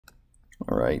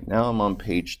All right, now I'm on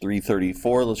page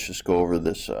 334. Let's just go over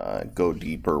this Go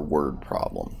Deeper word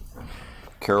problem.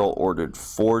 Carol ordered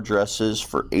 4 dresses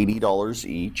for $80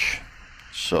 each.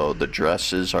 So the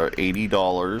dresses are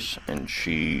 $80 and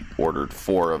she ordered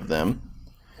 4 of them.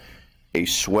 A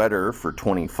sweater for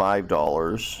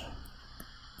 $25.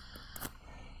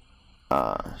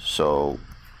 So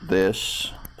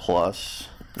this plus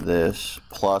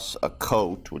a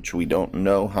coat, which we don't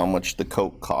know how much the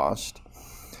coat cost,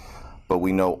 but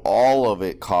we know all of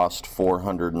it cost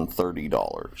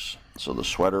 $430. So the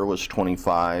sweater was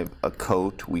 $25, a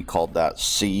coat, we called that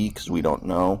C because we don't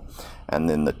know, and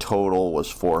then the total was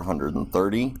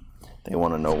 $430. They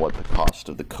want to know what the cost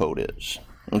of the coat is.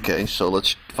 Okay, so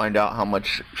let's find out how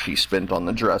much she spent on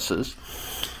the dresses.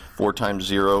 4 times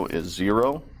 0 is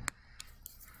 0.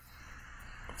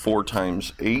 4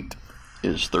 times 8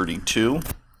 is 32,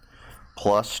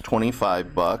 plus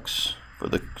 25 bucks for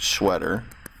the sweater.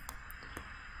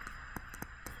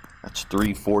 That's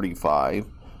 345.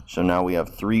 So now we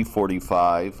have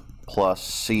 345 plus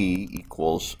C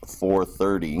equals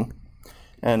 430.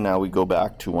 And now we go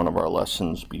back to one of our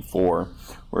lessons before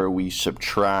where we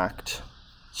subtract.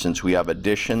 Since we have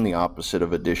addition, the opposite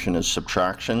of addition is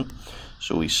subtraction.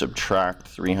 So we subtract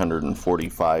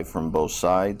 345 from both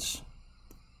sides.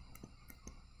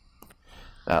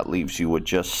 That leaves you with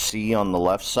just C on the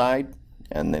left side.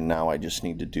 And then now I just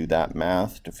need to do that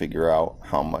math to figure out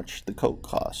how much the coat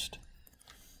cost.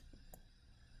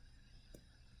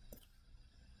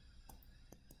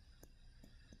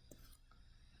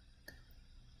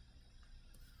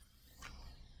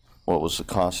 What was the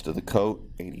cost of the coat?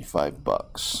 85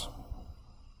 bucks.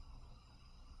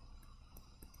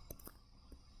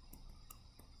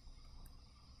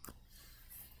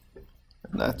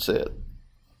 And that's it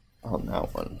on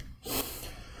that one.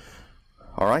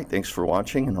 All right, thanks for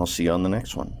watching, and I'll see you on the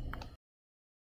next one.